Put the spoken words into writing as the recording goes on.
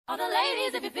All the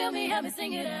ladies, if you feel me, help me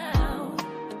sing it out.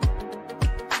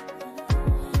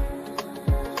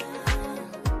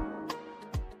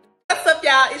 What's up,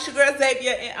 y'all? It's your girl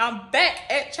Xavier, and I'm back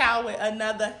at y'all with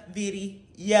another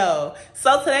video.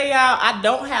 So today, y'all, I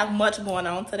don't have much going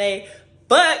on today,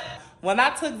 but when I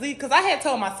took Z, because I had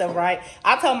told myself, right?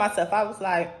 I told myself, I was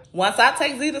like, once I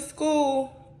take Z to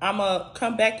school, I'm going to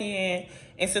come back in,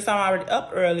 and since I'm already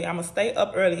up early, I'm going to stay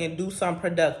up early and do something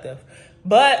productive.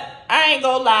 But I ain't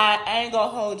gonna lie, I ain't gonna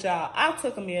hold y'all. I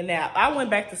took me a nap. I went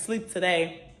back to sleep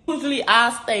today. Usually I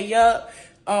stay up,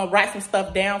 write some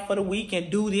stuff down for the week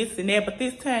and do this and that. But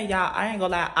this time, y'all, I ain't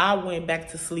gonna lie, I went back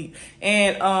to sleep.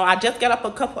 And I just got up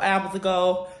a couple hours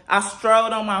ago. I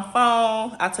strolled on my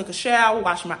phone. I took a shower,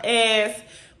 washed my ass,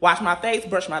 washed my face,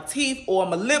 brushed my teeth,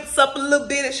 oiled my lips up a little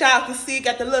bit. As y'all can see,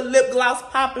 got the little lip gloss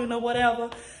popping or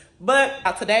whatever.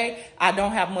 But today, I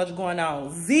don't have much going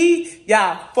on. Z,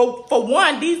 y'all, for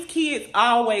one, these kids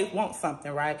always want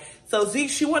something, right? So Z,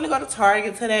 she want to go to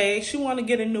Target today. She want to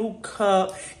get a new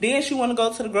cup. Then she want to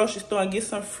go to the grocery store and get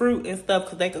some fruit and stuff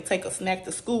because they could take a snack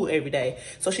to school every day.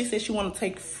 So she said she want to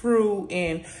take fruit,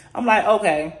 and I'm like,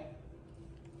 okay.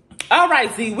 All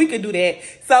right, Z, we could do that.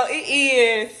 So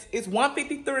it's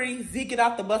 1:53. Z get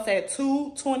off the bus at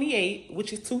 2:28,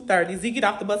 which is 2:30. Z get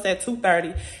off the bus at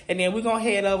 2:30, and then we're going to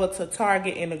head over to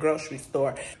Target in the grocery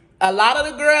store. A lot of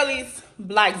the girlies,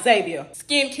 like Xavier,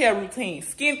 skincare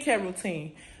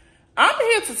routine. I'm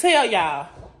here to tell y'all,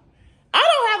 I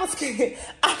don't have a skin.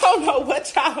 I don't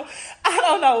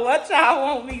know what y'all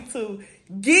want me to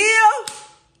give.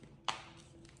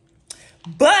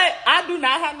 But I do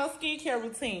not have no skincare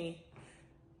routine.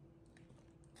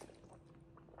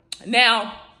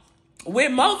 Now,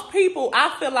 with most people, I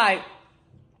feel like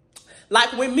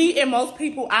with me and most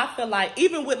people, I feel like,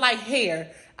 even with like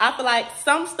hair, I feel like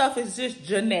some stuff is just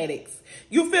genetics.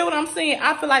 You feel what I'm saying?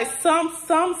 I feel like some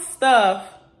stuff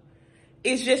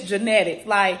is just genetics.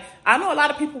 Like, I know a lot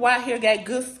of people out here got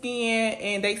good skin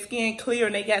and they skin clear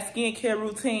and they got skincare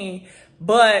routine.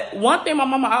 But one thing my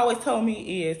mama always told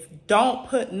me is don't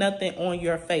put nothing on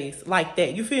your face like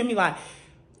that. You feel me? Like,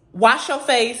 wash your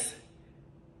face,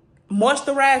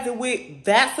 moisturize it with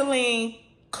Vaseline,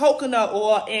 coconut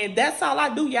oil, and that's all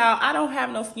I do, y'all. I don't have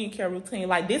no skincare routine.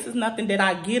 Like, this is nothing that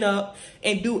I get up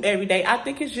and do every day. I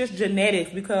think it's just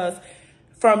genetics because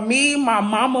for me, my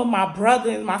mama, my brother,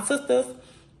 and my sisters,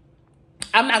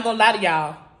 I'm not gonna lie to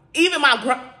y'all. Even my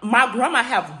grandma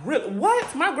have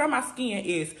my grandma's skin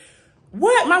is.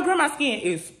 My grandma's skin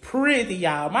is pretty,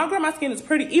 y'all. My grandma's skin is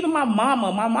pretty. Even my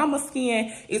mama's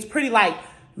skin is pretty. Like,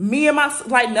 me and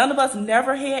none of us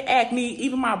never had acne.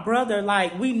 Even my brother,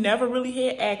 like, we never really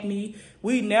had acne.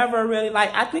 We never really,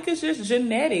 like, I think it's just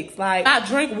genetics. Like, I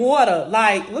drink water.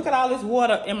 Like, look at all this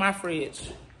water in my fridge.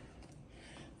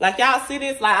 Like, y'all see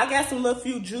this? Like, I got some little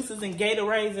few juices and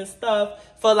Gatorades and stuff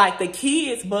for, like, the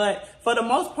kids. But for the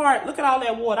most part, look at all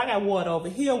that water. I got water over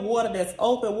here, water that's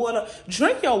open, water.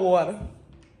 Drink your water.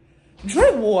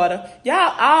 Drink water.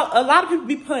 Y'all, a lot of people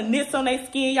be putting this on their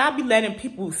skin. Y'all be letting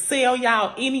people sell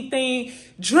y'all anything.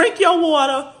 Drink your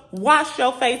water, wash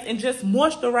your face, and just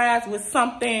moisturize with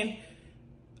something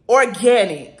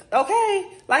organic,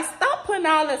 okay? Like, stop putting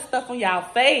all that stuff on y'all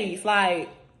face. Like,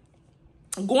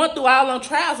 going through all them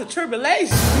trials and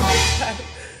tribulations.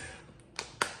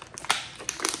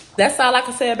 That's all I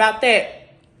can say about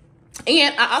that.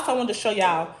 And I also wanted to show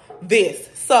y'all this.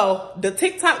 So the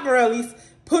TikTok girlies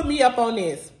put me up on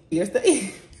this. Here's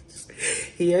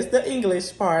the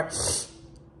English part. So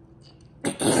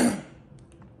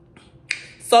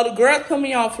the girls put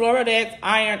me on Florida's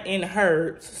Iron and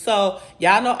Herbs. So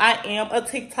y'all know I am a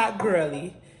TikTok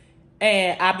girly.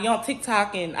 And I be on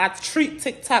TikTok and I treat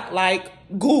TikTok like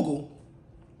Google.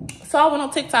 So I went on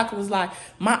TikTok and was like,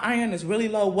 my iron is really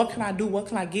low. What can I do? What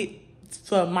can I get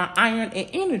for my iron and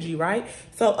energy, right?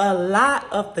 So a lot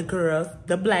of the girls,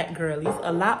 the black girlies,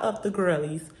 a lot of the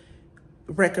girlies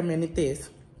recommended this.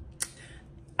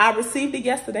 I received it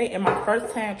yesterday and my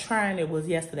first time trying it was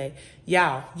yesterday.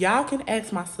 Y'all can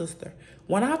ask my sister.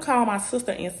 When I called my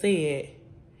sister and said,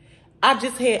 I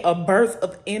just had a burst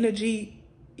of energy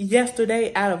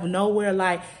yesterday out of nowhere.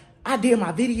 Like, I did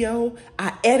my video,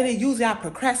 I edited, usually I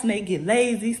procrastinate, get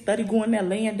lazy, study going there,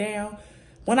 laying down.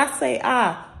 When I say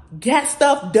I got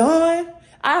stuff done,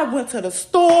 I went to the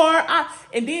store,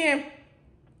 and then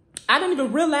I didn't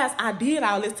even realize I did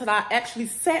all this till I actually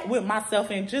sat with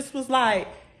myself and just was like,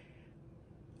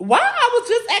 why I was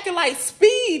just acting like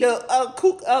speed for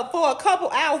a couple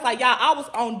hours. Like, y'all, I was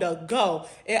on the go.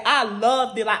 And I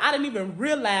loved it. Like, I didn't even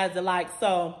realize it. Like,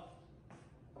 so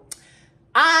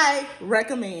I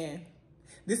recommend.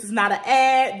 This is not an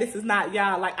ad. This is not,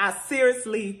 y'all. Like, I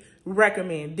seriously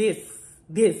recommend this.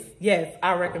 Yes,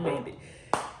 I recommend it.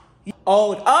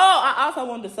 Oh, I also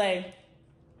wanted to say,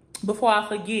 before I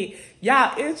forget,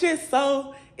 y'all, it's just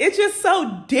so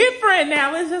different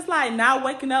now. It's just like now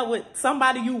waking up with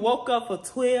somebody you woke up for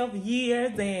 12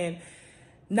 years and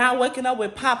now waking up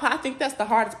with Papa. I think that's the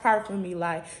hardest part for me.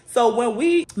 Like, so when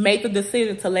we made the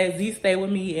decision to let Z stay with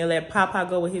me and let Papa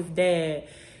go with his dad,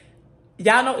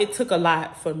 y'all know it took a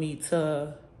lot for me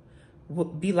to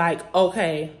be like,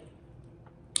 okay,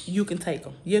 you can take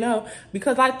him, you know,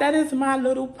 because like that is my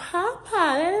little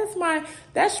Papa.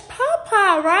 That's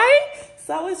Papa, right?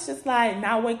 So it's just like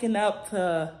now waking up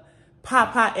to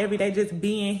Papa every day, just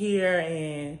being here.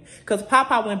 And because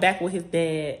Papa went back with his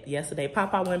dad yesterday.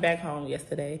 Papa went back home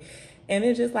yesterday. And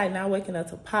it's just like now waking up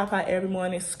to Papa every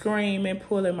morning, screaming,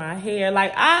 pulling my hair.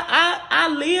 Like I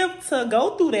live to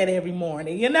go through that every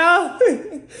morning, you know?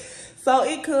 So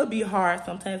it could be hard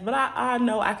sometimes, but I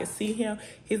know I can see him.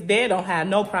 His dad don't have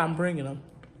no problem bringing him.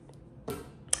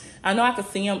 I know I can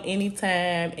see him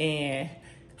anytime and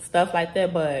stuff like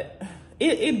that, but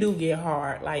it do get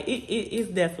hard. Like it's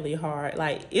definitely hard.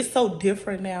 Like it's so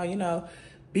different now, you know,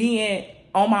 being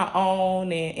on my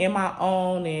own and in my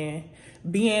own and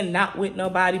being not with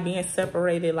nobody, being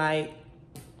separated. Like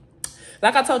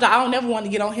I told you, I don't ever want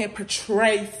to get on here and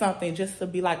portray something just to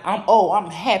be like, I'm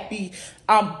happy,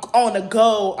 I'm on the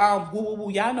go, I'm woo woo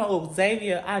woo. Y'all know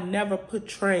Xavier, I never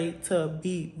portrayed to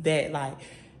be that. Like,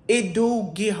 it do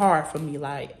get hard for me.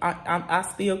 Like, I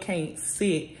still can't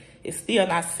sit. It's still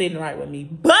not sitting right with me.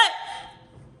 But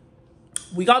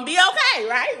we gonna be okay,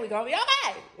 right? We gonna be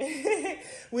okay.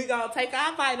 We gonna take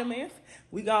our vitamins.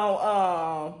 We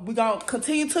gonna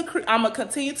continue to I'm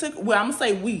gonna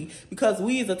say we, because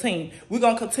we is a team. We're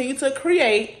gonna continue to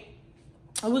create,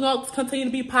 and we're gonna continue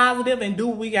to be positive and do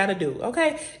what we gotta do.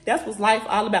 Okay, that's what life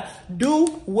all about. Do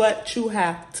what you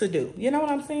have to do. You know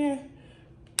what I'm saying?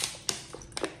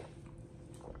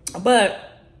 But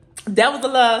that was a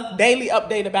little daily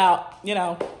update about, you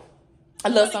know, a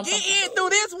little something. Get in through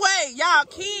this way, y'all.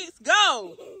 Kids,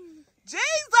 go.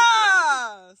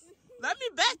 Jesus. Let me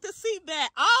back the seat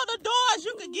back. All the doors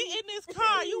you can get in this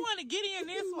car. You want to get in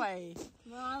this way.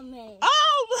 Mommy.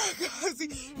 Oh, my God.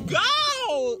 Go.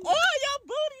 Oh, your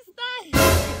booty stank.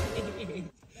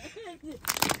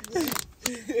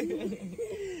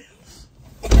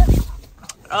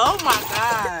 Oh, my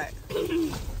God.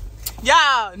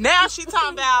 Y'all, now she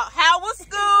talking about how was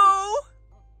school.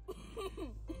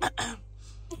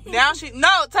 Now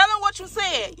no, tell them what you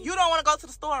said. You don't want to go to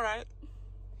the store, right?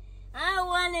 I don't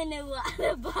want a new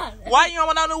water bottle. Why you don't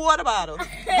want a new water bottle?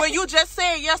 When you just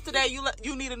said yesterday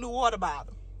you need a new water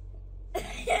bottle.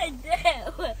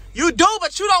 You do,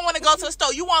 but you don't want to go to the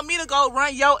store. You want me to go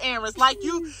run your errands like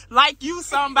you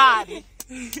somebody.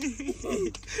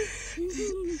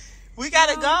 We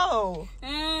gotta go.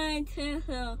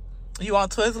 You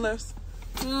want Twizzlers?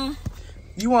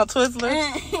 You want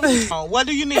Twizzlers? What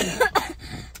do you need?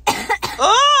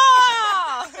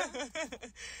 Oh!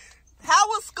 How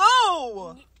was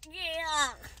school?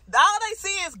 Yeah. All they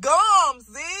see is gums,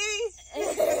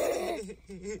 see?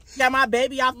 Got my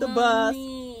baby off the bus.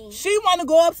 She want to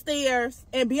go upstairs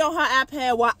and be on her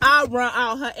iPad while I run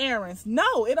out her errands.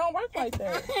 No, it don't work like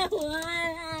that.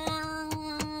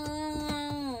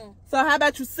 So how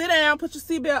about you sit down, put your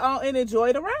seatbelt on, and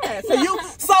enjoy the ride? So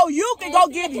you can go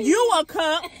get you a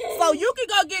cup. So you can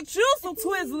go get you some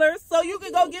Twizzlers. So you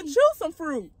can go get you some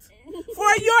fruit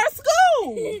for your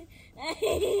school. I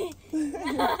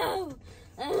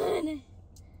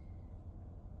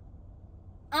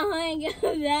want to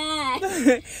come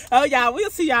back. Oh, y'all,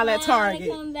 we'll see y'all at Target.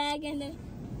 Come back and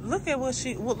Look at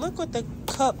look what the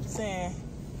cup's in.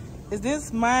 Is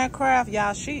this Minecraft?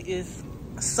 Y'all, she is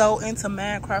so into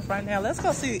Minecraft right now. Let's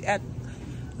go see at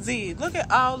Z. Look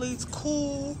at all these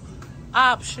cool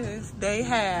options they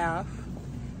have.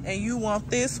 And you want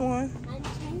this one?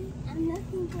 I'm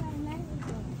looking for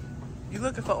Minecraft. You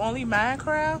looking for only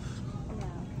Minecraft? No.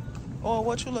 Or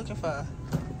what you looking for?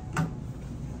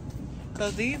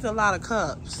 Because these are a lot of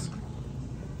cups.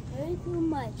 Very too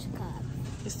much cup.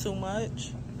 It's too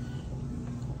much.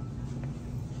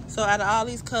 So out of all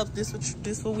these cups,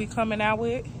 this what we coming out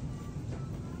with?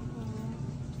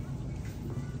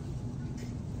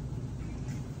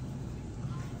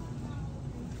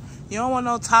 You don't want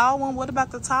no tall one? What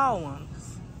about the tall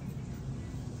ones?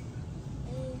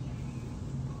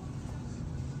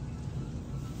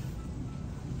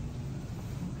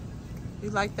 You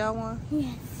like that one?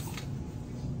 Yes.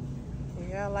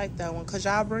 Yeah, I like that one. Cause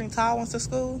y'all bring tall ones to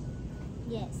school?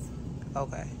 Yes.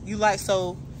 Okay.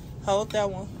 So hold that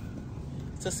one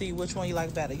to see which one you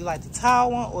like better. You like the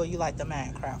tall one or you like the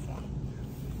Minecraft one?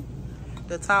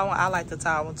 The tall one, I like the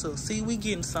tall one too. See, we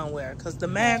getting somewhere. Because the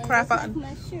Minecraft... Looks like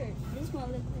my shirt. This one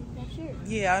looks like my shirt.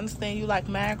 Yeah, I understand you like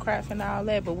Minecraft and all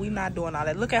that, but we not doing all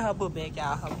that. Look at her book bag,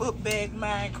 y'all. Her book bag,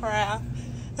 Minecraft. I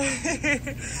wish I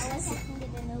can get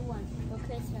a new one for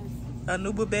Christmas. A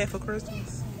new book bag for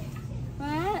Christmas?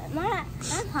 My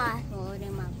heart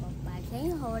holding my book bag. Can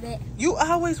you hold it? You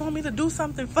always want me to do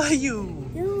something for you.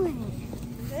 Doing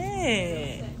it.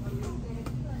 Man.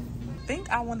 I think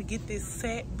I want to get this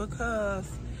set because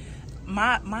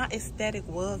my aesthetic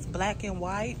was black and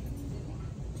white.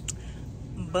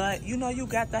 But, you know, you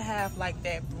got to have, like,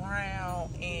 that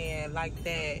brown and, like,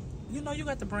 that, you know, you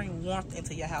got to bring warmth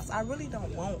into your house. I really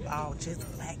don't want all just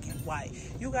black and white.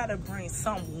 You got to bring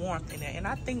some warmth in there. And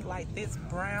I think, like, this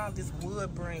brown, this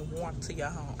would bring warmth to your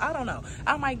home. I don't know.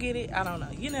 I might get it. I don't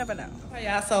know. You never know. Okay,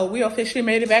 y'all, so we officially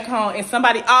made it back home. And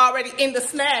somebody already in the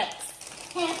snacks.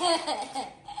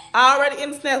 Already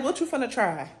in the snacks. What you finna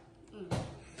try?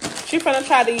 She finna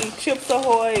try these Chips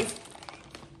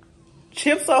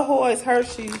Ahoy's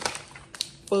Hershey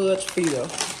Fudge Feel.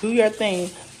 Do your thing.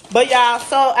 But y'all,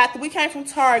 so after we came from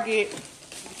Target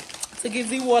to get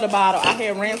Z water bottle, I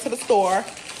had ran to the store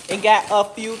and got a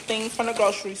few things from the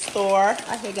grocery store.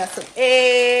 I had got some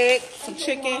eggs, some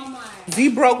chicken. Z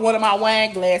broke one of my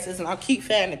wine glasses and I'll keep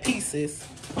fatting the pieces.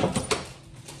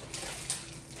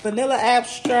 Vanilla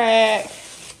abstract,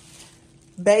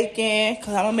 bacon,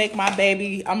 because I'm going to make my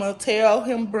baby, I'm going to tell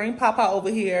him bring Papa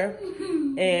over here.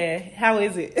 And how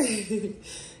is it?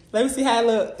 Let me see how it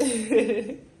look.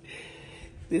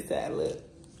 This how it look.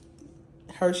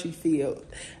 Hershey Field.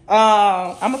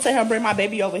 I'm going to tell him bring my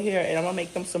baby over here and I'm going to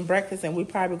make them some breakfast and we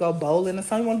probably go bowling or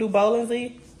something. You want to do bowling,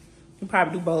 Z? We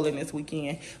probably do bowling this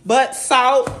weekend. But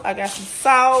salt, I got some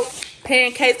salt,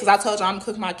 pancakes, because I told you I'm going to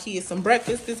cook my kids some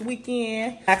breakfast this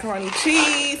weekend. Macaroni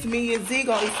cheese. Me and Z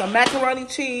going to eat some macaroni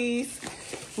cheese.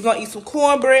 We're going to eat some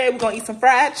cornbread. We're going to eat some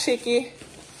fried chicken.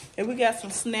 And we got some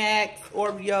snacks,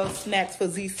 Oreo snacks for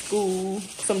Z's school.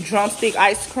 Some drumstick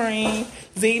ice cream.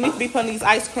 Z, you need to be putting these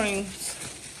ice creams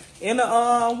in the,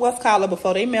 what's called it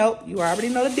before they melt. You already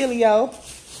know the dealio.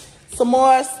 Some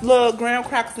more little graham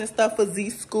crackers and stuff for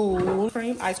Z's school.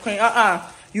 Cream, ice cream,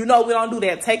 You know we don't do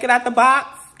that. Take it out the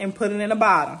box and put it in the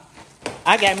bottom.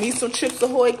 I got me some Chips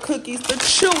Ahoy cookies, the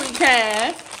chewy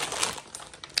kind.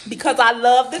 Because I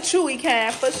love the chewy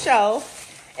kind for sure.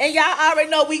 And y'all already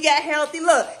know we got healthy.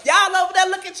 Look, y'all over there,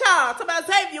 look at y'all. Talking about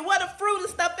Xavier, what the fruit and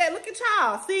stuff there. Look at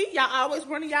y'all. See, y'all always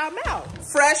running y'all mouth.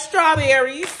 Fresh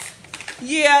strawberries.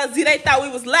 Yeah, Z, they thought we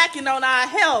was lacking on our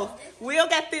health. We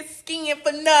don't got this skin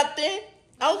for nothing.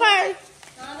 Okay.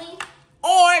 Mommy?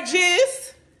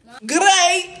 Oranges.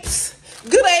 Grapes.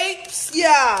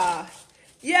 Yeah.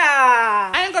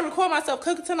 Yeah. I ain't gonna record myself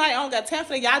cooking tonight. I don't got time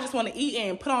for that. Y'all just want to eat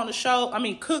and put on the show. I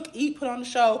mean, cook, eat, put on the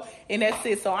show, and that's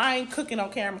it. So I ain't cooking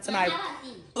on camera tonight.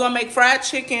 We're gonna make fried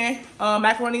chicken,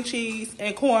 macaroni cheese,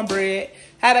 and cornbread.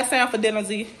 How that sound for dinner,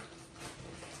 Z?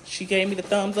 She gave me the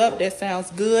thumbs up. That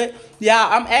sounds good.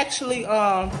 Y'all, I'm actually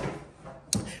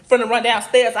finna run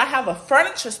downstairs. I have a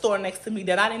furniture store next to me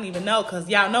that I didn't even know, because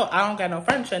y'all know I don't got no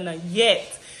furniture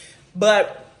yet.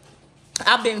 But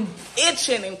I've been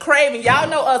itching and craving. Y'all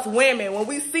know us women. When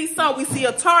we see something, we see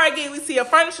a Target, we see a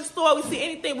furniture store, we see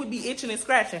anything, we be itching and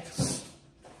scratching.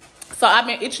 So I've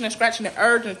been itching and scratching and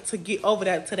urging to get over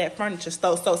there to that furniture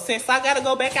store. So since I got to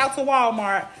go back out to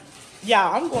Walmart,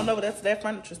 y'all, I'm going over there to that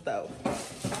furniture store.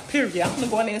 Period. I'm going to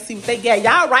go in there and see what they got.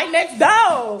 Y'all right next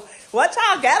door. What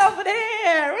y'all got over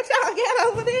there?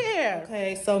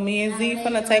 Okay, so me and Z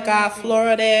finna take our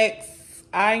Floridex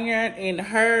iron and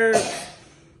herb.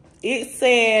 It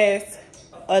says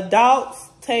adults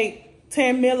take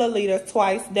 10 milliliters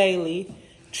twice daily.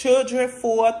 Children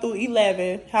 4 through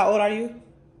 11. How old are you?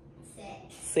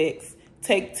 6.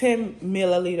 Take 10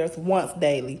 milliliters once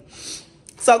daily.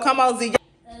 So come on, Z.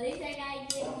 At least I gotta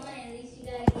get one. At least you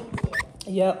gotta get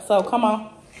 2. Yep. So come on.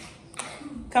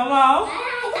 Come on.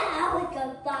 I would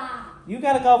go far. You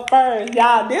gotta go first,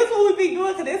 y'all. This is what we be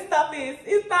doing, because this stuff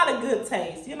it's not a good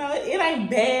taste. You know, it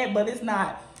ain't bad, but it's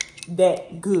not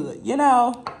that good, you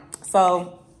know.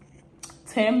 So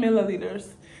 10 milliliters.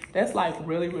 That's like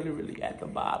really, really, really at the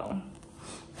bottom.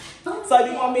 So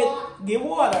you want me to get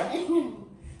water? We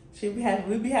be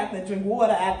having to drink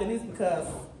water after this, because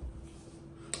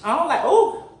I don't like.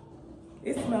 Oh,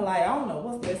 it smell like, I don't know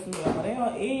what's that smell, but it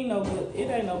ain't no good. It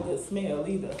ain't no good smell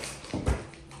either.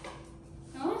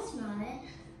 I want to smell it.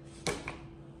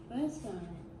 I want to smell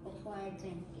it before I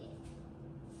drink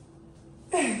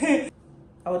it.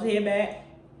 Hold your head back.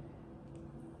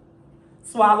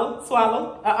 Swallow.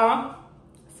 Swallow.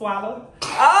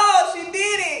 Oh, she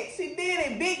did it.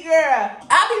 Big girl.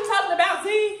 I be talking about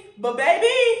Z, but baby,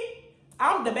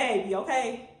 I'm the baby,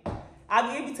 okay?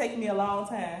 It be taking me a long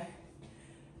time.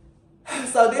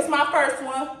 So this is my first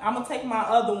one. I'm gonna take my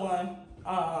other one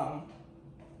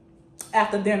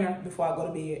after dinner before I go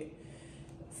to bed.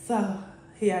 So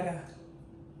here I go.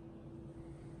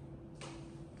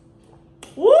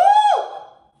 Woo!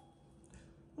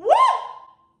 Woo!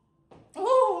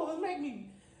 Oh, it make me.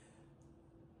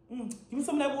 Give me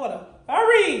some of that water.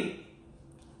 Hurry!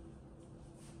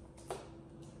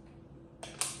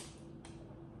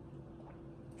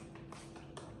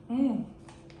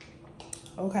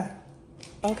 Okay.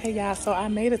 Okay, y'all, so I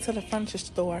made it to the furniture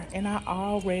store and I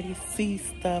already see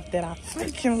stuff that I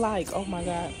freaking like. Oh my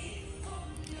God.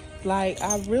 Like,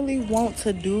 I really really want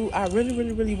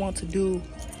to do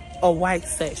a white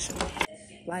section.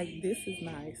 Like, this is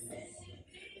nice.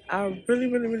 I really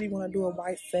want to do a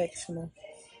white sectional.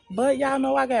 But y'all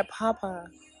know I got Papa.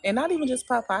 And not even just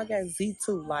Papa, I got Z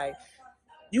too. Like,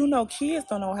 you know, kids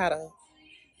don't know how to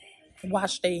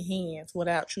wash their hands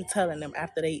without you telling them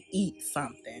after they eat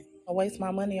something. I waste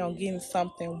my money on getting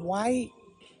something white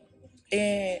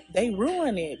and they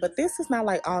ruin it. But this is not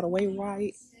like all the way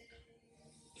white.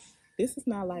 This is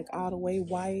not like all the way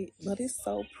white, but it's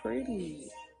so pretty.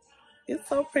 It's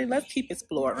so pretty. Let's keep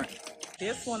exploring.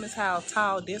 This one is how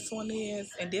tall this one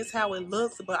is, and this how it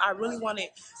looks, but I really want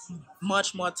it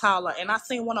much more taller. And I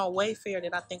seen one on Wayfair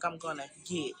that I think I'm gonna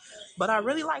get. But I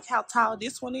really like how tall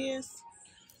this one is.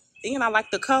 And I like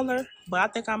the color, but I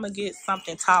think I'm gonna get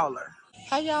something taller.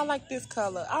 How y'all like this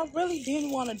color? I really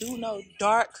didn't want to do no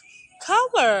dark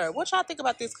color. What y'all think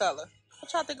about this color?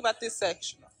 What y'all think about this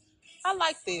sectional? I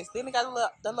like this. Then it got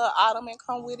the little ottoman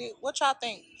come with it. What y'all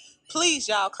think? Please,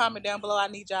 y'all, comment down below. I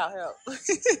need y'all help.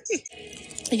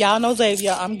 Y'all know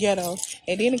Xavier, I'm ghetto.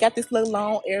 And then it got this little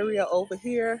long area over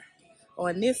here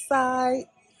on this side.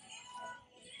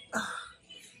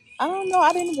 I don't know.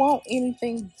 I didn't want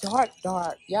anything dark.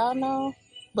 Y'all know?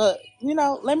 But, you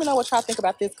know, let me know what y'all think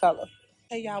about this color.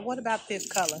 Hey, y'all, what about this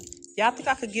color? Y'all think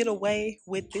I could get away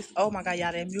with this? Oh, my God,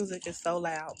 y'all, that music is so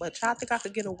loud. But y'all think I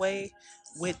could get away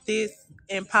with this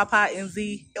and Papa and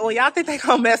Z? Well, y'all think they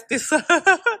gonna mess this up?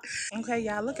 Okay,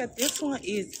 y'all, look at this one.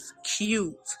 Is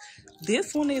cute.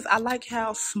 This one is, I like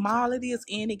how small it is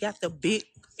and it got the big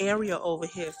area over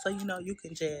here. So, you know, you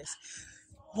can just,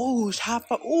 whoosh,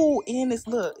 hop up. Ooh, and it's,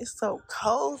 look, it's so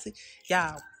cozy.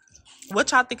 Y'all,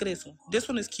 what y'all think of this one? This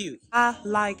one is cute. I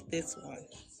like this one.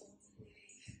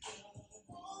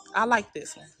 I like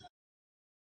this one.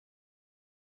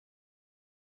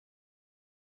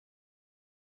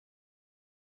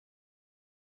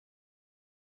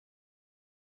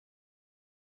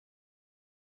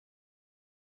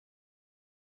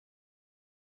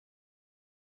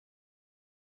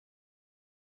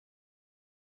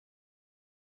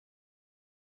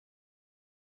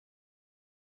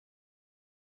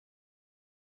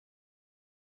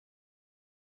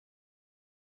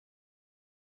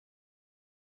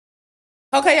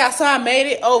 Okay, y'all, so I made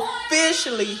it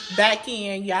officially back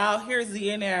in. Y'all, here's Z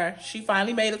in there. She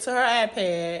finally made it to her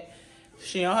iPad.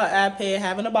 She on her iPad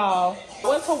having a ball. I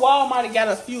went to Walmart and got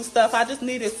a few stuff. I just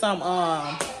needed some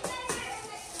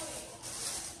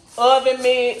oven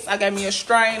mitts. I got me a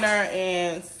strainer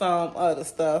and some other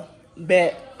stuff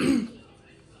that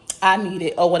I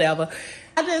needed or whatever.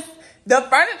 The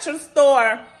furniture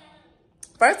store,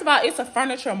 first of all, it's a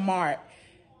furniture mart.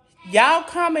 Y'all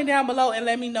comment down below and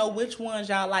let me know which ones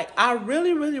y'all like. I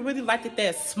really liked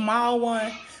that small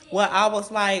one where I was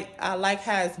like, I like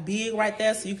how it's big right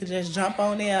there so you could just jump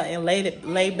on there and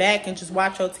lay back and just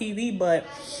watch your TV. But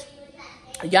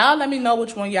y'all let me know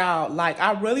which one y'all like.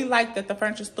 I really liked at the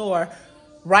furniture store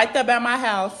right there by my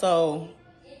house. So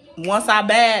once I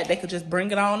buy it, they could just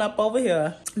bring it on up over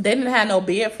here. They didn't have no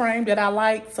bed frame that I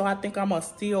like, so I think I'm gonna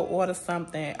still order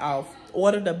something off.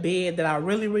 Order the bed that I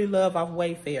really love off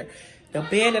Wayfair. The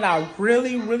bed that I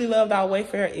really loved off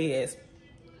Wayfair is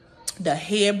the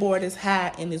headboard is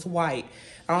high and it's white.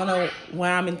 I don't know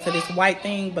why I'm into this white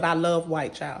thing, but I love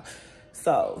white, child.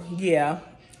 So yeah.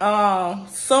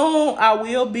 Soon I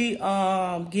will be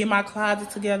getting my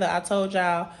closet together. I told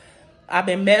y'all I've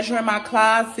been measuring my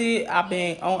closet. I've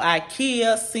been on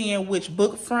IKEA seeing which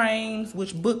book frames,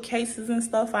 which bookcases and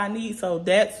stuff I need. So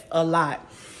that's a lot.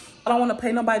 I don't want to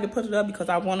pay nobody to put it up because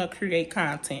I want to create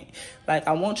content. Like,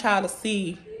 I want y'all to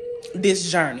see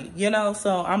this journey, you know?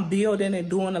 So I'm building and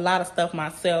doing a lot of stuff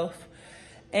myself.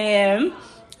 And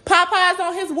Popeye's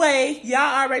on his way.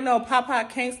 Y'all already know Popeye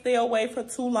can't stay away for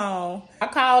too long. I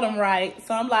called him right.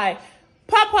 So I'm like,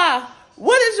 Popeye,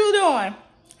 what is you doing?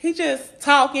 He just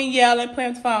talking, yelling,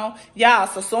 playing the phone. Y'all,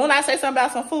 so soon I say something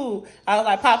about some food, I was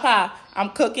like, Papa, I'm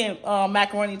cooking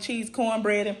macaroni and cheese,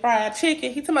 cornbread, and fried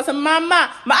chicken. He told me, I said,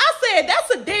 Mama. I said,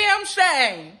 that's a damn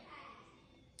shame.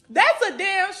 That's a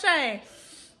damn shame.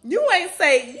 You ain't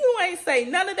say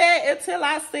none of that until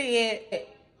I said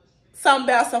something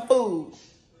about some food.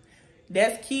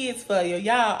 That's kids for you.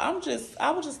 Y'all, I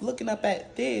was just looking up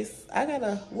at this.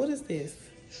 What is this?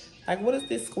 Like, what is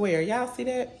this square? Y'all see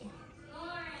that?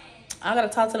 I gotta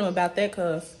talk to them about that,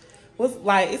 cause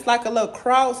it's like a little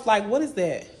cross. Like, what is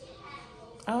that?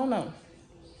 I don't know.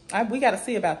 We gotta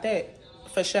see about that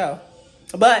for sure.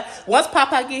 But once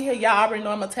Papa get here, y'all already know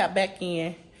I'm gonna tap back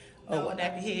in. Oh, when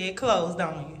that head closed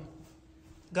on you.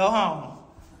 Go home.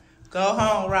 Go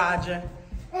home, Roger.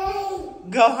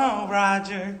 Go home,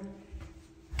 Roger.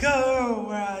 Go,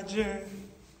 Roger.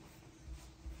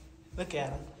 Look at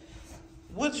him.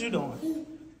 What you doing?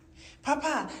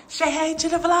 Papa, say hey to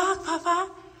the vlog,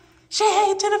 Papa. Say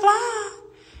hey to the vlog.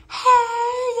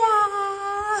 Hey,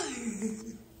 y'all.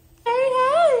 Hey,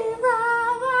 hey,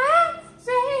 Papa.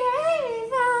 Say hey,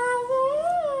 Papa.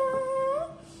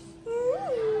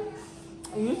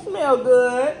 You smell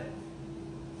good.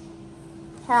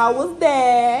 How was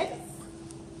that?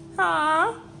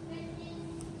 Huh?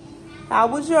 How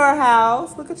was your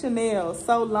house? Look at your nails,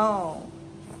 so long.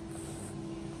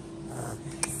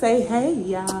 Say hey,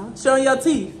 y'all. Show your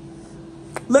teeth.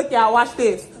 Look, y'all, watch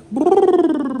this.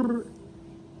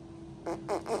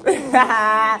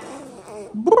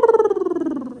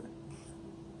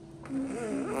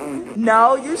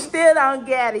 No, you still don't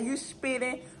get it. You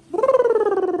spitting.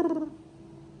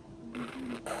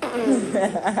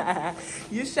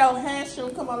 You so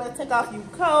handsome. Come on, let's take off your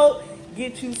coat.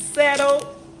 Get you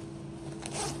settled.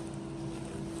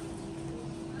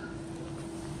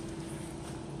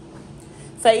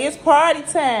 Say it's party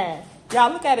time.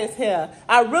 Y'all look at his hair.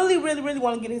 I really, really, really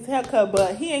want to get his hair cut,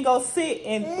 but he ain't gonna sit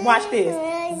and watch this.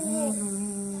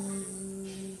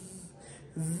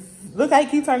 Look how he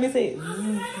keep turning his head.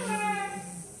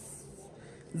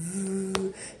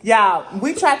 Y'all,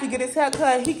 we tried to get his hair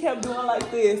cut. He kept doing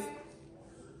like this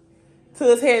to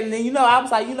his head. And then, I was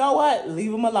like, you know what?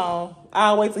 Leave him alone.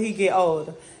 I'll wait till he get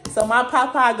older. So my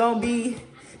Papa gonna be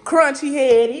crunchy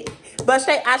headed. But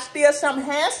I still some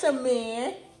handsome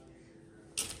man.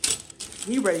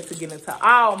 He ready to get into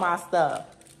all my stuff.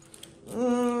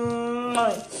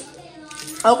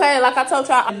 Okay, like I told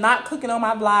y'all, I'm not cooking on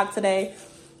my vlog today.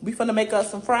 We finna make us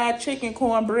some fried chicken,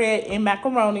 cornbread, and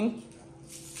macaroni.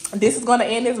 This is gonna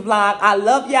end this vlog. I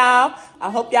love y'all. I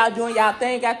hope y'all doing y'all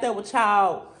thing out there with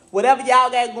y'all. Whatever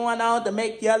y'all got going on to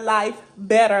make your life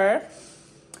better.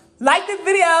 Like this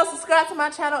video, subscribe to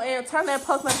my channel, and turn that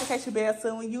post notification bell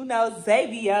so when you know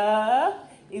Xavier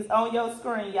is on your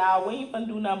screen, y'all. We ain't finna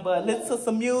do nothing but listen to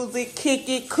some music, kick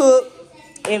it, cook,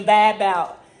 and vibe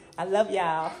out. I love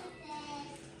y'all.